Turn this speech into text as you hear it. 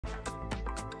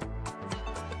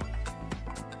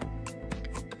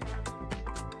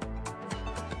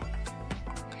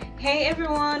Hey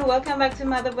everyone, welcome back to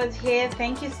Motherboard here.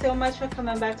 Thank you so much for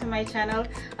coming back to my channel.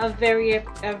 I very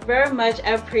much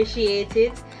appreciate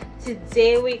it.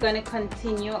 Today we're going to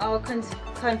continue our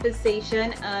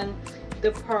conversation on the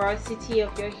porosity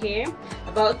of your hair.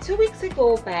 About 2 weeks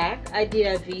ago back, I did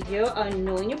a video on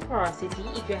knowing your porosity.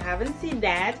 If you haven't seen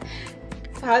that,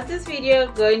 pause this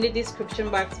video, go in the description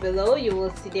box below. You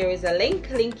will see there is a link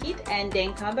it, and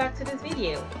then come back to this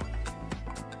video.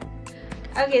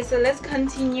 Okay, so let's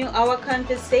continue our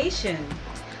conversation.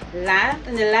 In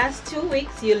the last 2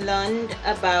 weeks, you learned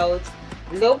about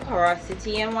low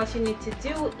porosity and what you need to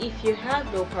do if you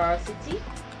have low porosity.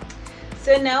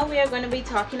 So now we are going to be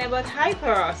talking about high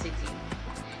porosity.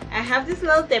 I have this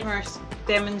little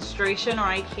demonstration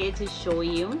right here to show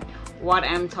you what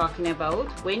I'm talking about.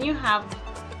 When you have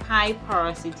high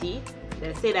porosity,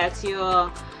 let's say that's your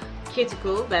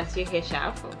cuticle, that's your hair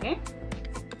shaft, okay?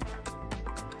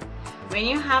 When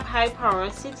you have high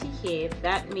porosity here,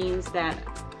 that means that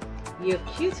your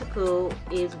cuticle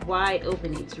is wide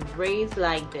open, it's raised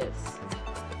like this.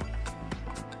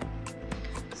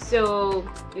 So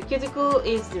your cuticle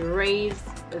is raised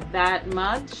that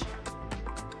much,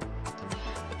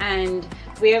 and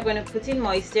we are going to put in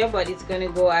moisture, but it's going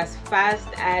to go as fast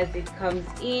as it comes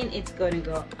in, it's going to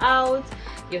go out.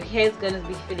 Your hair is going to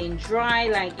be feeling dry,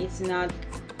 like it's not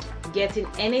getting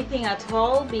anything at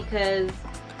all, because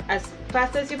as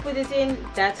fast as you put it in,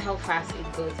 that's how fast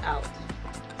it goes out.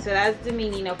 So that's the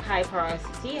meaning of high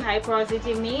porosity. High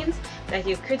porosity means that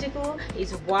your cuticle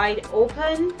is wide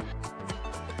open.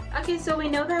 Okay, so we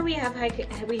know that we have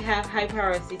high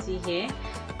porosity here,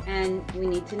 and we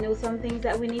need to know some things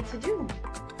that we need to do.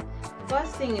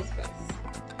 First thing is first,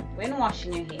 when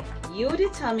washing your hair, you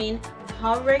determine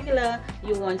how regular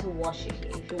you want to wash your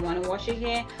hair. If you want to wash your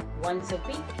hair once a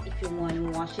week, if you want to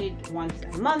wash it once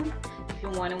a month, if you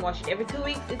want to wash it every 2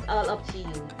 weeks, it's all up to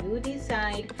you. You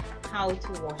decide how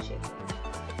to wash your hair.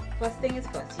 First thing is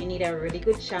first, you need a really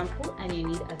good shampoo, and you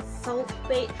need a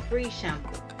sulfate-free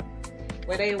shampoo.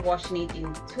 Whether you're washing it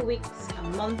in 2 weeks, a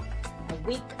month, a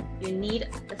week, you need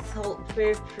a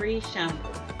sulfate-free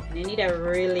shampoo. And you need a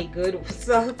really good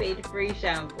sulfate-free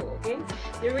shampoo, okay?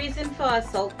 The reason for a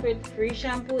sulfate-free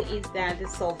shampoo is that the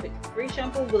sulfate-free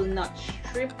shampoo will not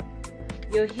strip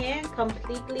your hair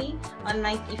completely,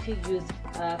 unlike if you use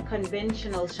a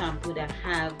conventional shampoo that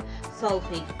have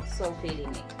sulfate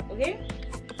in it, okay?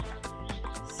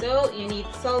 So you need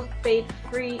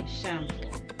sulfate-free shampoo.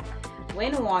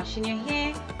 When washing your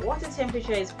hair, water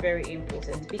temperature is very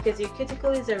important, because your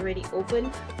cuticle is already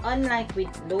open. Unlike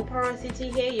with low porosity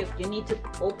hair, you need to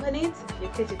open it.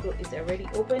 Your cuticle is already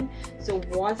open, so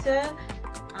water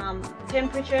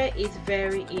temperature is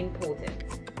very important.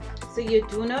 So you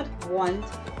do not want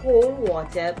cold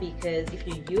water, because if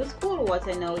you use cold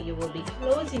water now, you will be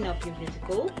closing up your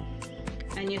cuticle,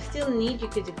 and you still need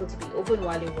your cuticle to be open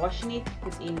while you're washing it to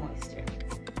put in moisture.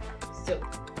 So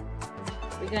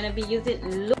we're going to be using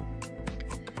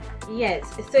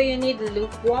so you need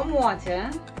lukewarm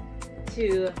water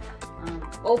to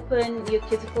open your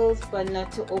cuticles, but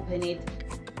not to open it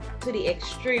to the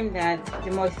extreme that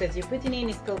the moisture you're putting in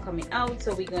is still coming out.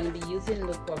 So we're going to be using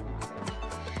lukewarm water.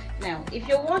 Now, if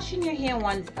you're washing your hair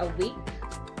once a week,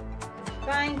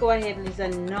 fine, go ahead and use a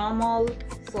normal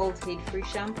sulfate-free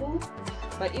shampoo.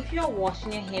 But if you're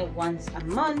washing your hair once a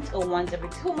month or once every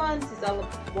 2 months, it's all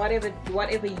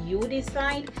whatever you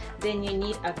decide, then you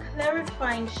need a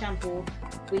clarifying shampoo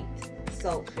with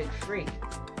sulfate-free.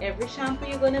 Every shampoo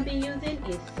you're going to be using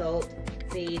is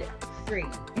sulfate-free.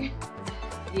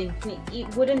 It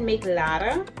wouldn't make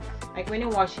lather. Like when you're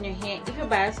washing your hair, if you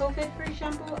buy a sulfate-free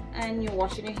shampoo and you're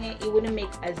washing your hair, it wouldn't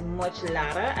make as much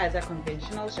lather as a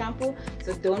conventional shampoo.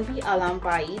 So don't be alarmed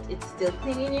by it. It's still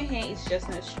cleaning your hair. It's just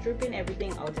not stripping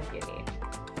everything out of your hair.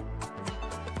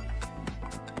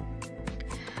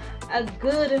 A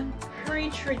good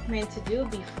pre-treatment to do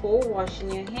before washing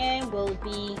your hair will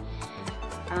be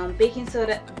baking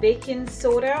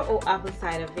soda or apple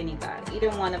cider vinegar.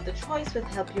 Either one of the choice will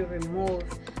help you remove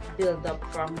buildup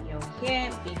from your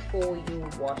hair before you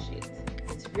wash it.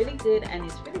 It's really good, and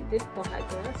it's really good for high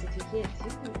porosity hair too.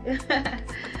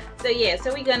 So yeah,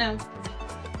 so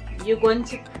you're going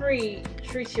to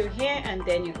pre-treat your hair, and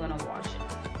then you're going to wash it.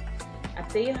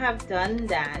 After you have done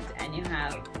that and you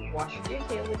have washed your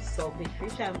hair with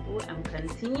sulfate-free shampoo, I'm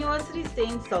continuously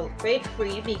saying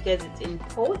sulfate-free because it's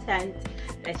important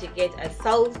that you get a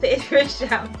sulfate-free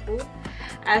shampoo.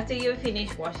 After you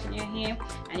finish washing your hair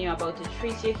and you're about to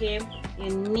treat your hair, you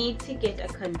need to get a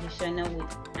conditioner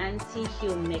with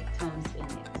anti-humectants in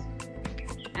it.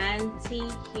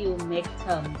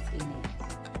 Anti-humectants in it.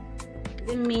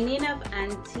 The meaning of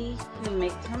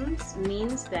anti-humectants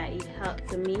means that it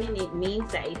helps. It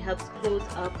means that it helps close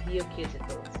up your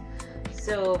cuticles.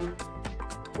 So,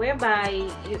 whereby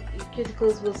your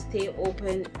cuticles will stay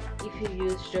open if you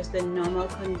use just a normal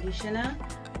conditioner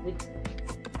with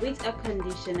a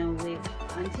conditioner with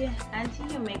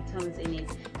anti-humectants in it.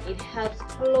 It helps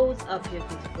close up your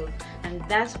cuticles, and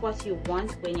that's what you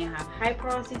want when you have high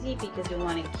porosity, because you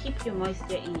want to keep your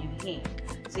moisture in your hair,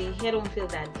 so your hair don't feel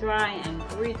that dry and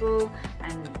brittle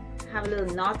and have little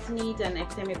knots in it, and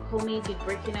every time you comb it, it's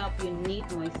breaking up. You need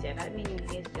moisture. That means your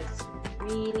hair is just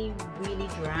really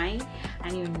dry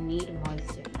and you need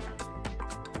moisture in it.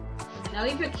 Now,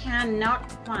 if you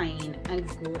cannot find a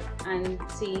good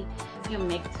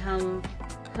anti-humectant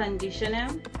conditioner,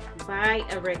 buy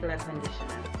a regular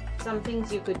conditioner. Some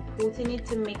things you could put in it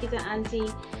to make it an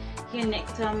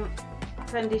anti-humectant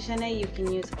conditioner. You can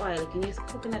use oil, you can use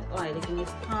coconut oil, you can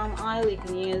use palm oil, you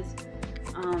can use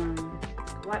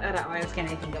what other oils can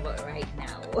I think about right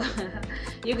now?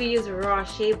 You could use raw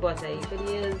shea butter, you could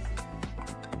use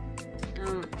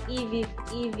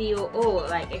EVOO,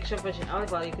 like extra virgin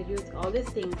olive oil. You could use all these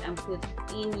things and put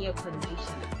in your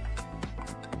conditioner,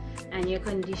 and you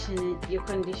condition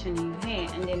your hair,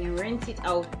 and then you rinse it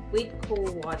out with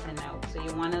cold water now. So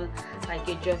you want to, like,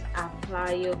 you just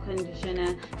apply your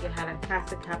conditioner, you had a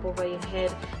plastic cap over your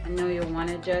head, and now you want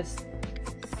to just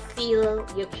seal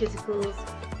your cuticles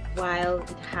while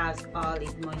it has all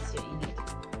its moisture in it.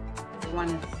 You want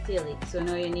to seal it. So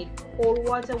now you need cold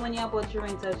water when you're about to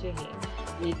rinse out your hair.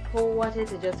 You need cold water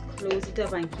to just close it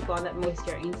up and keep all that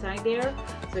moisture inside there.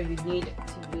 So you need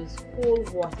to use cold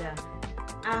water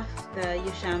after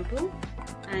you shampoo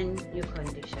and you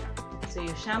condition. So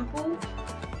you shampoo,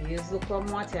 you use lukewarm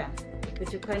water, you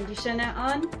put your conditioner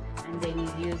on, and then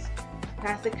you use a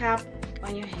plastic cap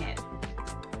on your head.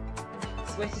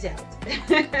 Sweat it out.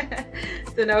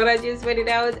 So now that you sweat it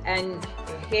out and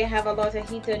your hair have a lot of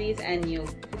heat on it, and your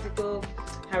cuticle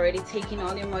already taking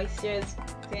all your moistures,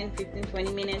 10, 15,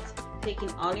 20 minutes, taking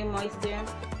all your moisture.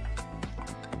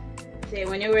 So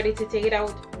when you're ready to take it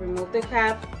out, remove the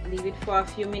cap, leave it for a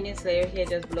few minutes, let your hair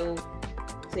just blow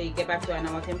so you get back to a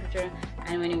normal temperature.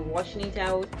 And when you're washing it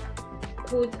out,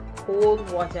 put cold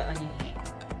water on your hair.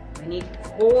 We need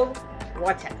cold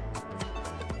water.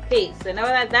 Okay, so now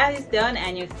that that is done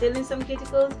and you're still in some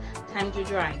cuticles, time to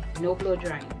dry. No blow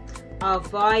drying.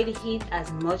 Avoid heat as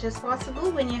much as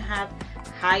possible when you have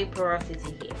high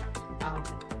porosity hair.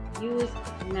 Use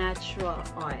natural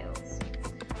oils.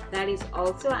 That is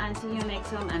also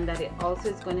anti-humectant, and that it also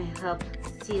is going to help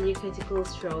seal your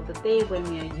cuticles throughout the day when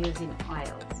we are using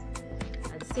oils.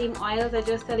 The same oils I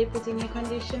just tell you put in your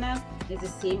conditioner is the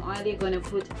same oil you're going to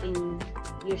put in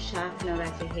your shaft now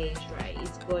that your hair is dry.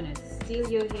 It's going to seal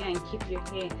your hair and keep your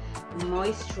hair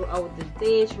moist throughout the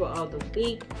day, throughout the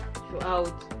week,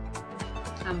 throughout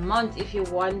a month if you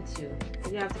want to.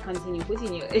 You have to continue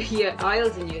putting your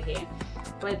oils in your hair.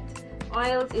 But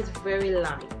oils is very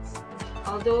light.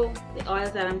 Although the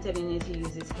oils that I'm telling you to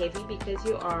use is heavy, because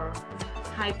you are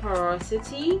high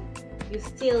porosity, you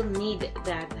still need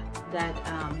that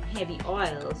heavy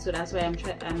oil. So that's why I'm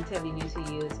telling you to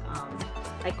use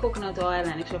like coconut oil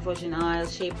and extra virgin oil,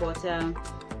 shea butter,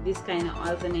 this kind of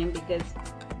oils on them, because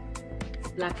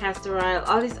black castor oil,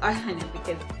 all this oil on it,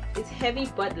 because it's heavy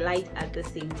but light at the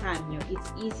same time. You know,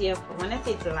 it's easier for, when I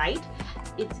say it's light,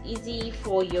 it's easy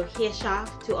for your hair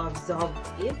shaft to absorb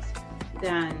it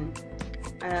than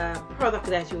a product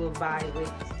that you will buy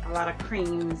with a lot of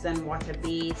creams and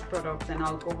water-based products and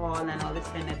alcohol and all this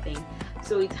kind of thing.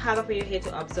 So it's harder for your hair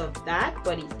to absorb that,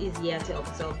 but it's easier to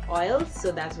absorb oils.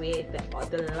 So that's where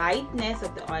the lightness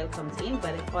of the oil comes in,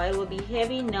 but the oil will be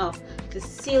heavy enough to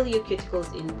seal your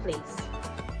cuticles in place.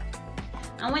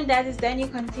 And when that is done, you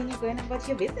continue going about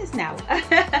your business now.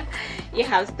 You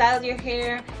have styled your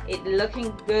hair, it's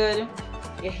looking good,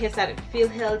 your hair started to feel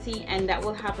healthy, and that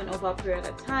will happen over a period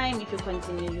of time. If you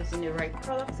continue using the right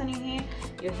products on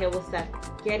your hair will start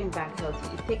getting back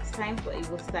healthy. It takes time, but it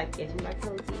will start getting back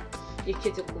healthy. Your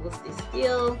cuticle will stay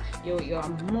still, you're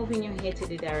moving your hair to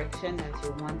the direction that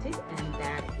you want it, and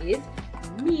that is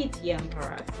medium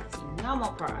porosity,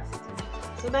 normal porosity.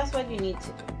 So that's what you need to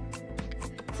do.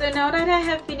 So now that I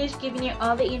have finished giving you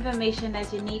all the information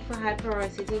that you need for high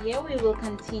porosity hair, we will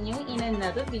continue in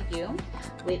another video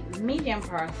with medium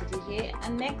porosity hair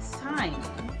and next time.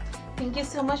 Thank you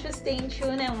so much for staying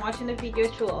tuned and watching the video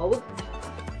throughout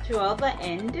the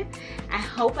end. I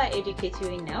hope I educate you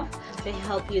enough to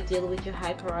help you deal with your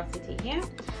high porosity hair.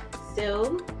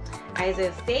 So as I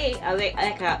say,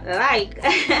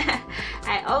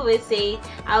 I always say,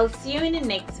 I'll see you in the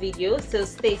next video. So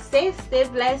stay safe, stay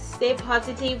blessed, stay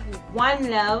positive. One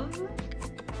love.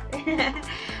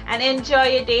 And enjoy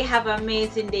your day. Have an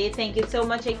amazing day. Thank you so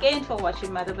much again for watching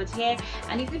Motherboard Hair.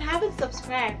 And if you haven't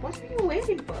subscribed, what are you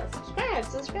waiting for?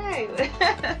 Subscribe.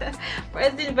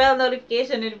 Press the bell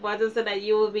notification button so that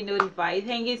you will be notified.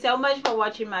 Thank you so much for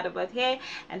watching Motherboard Hair,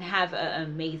 and have an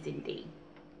amazing day.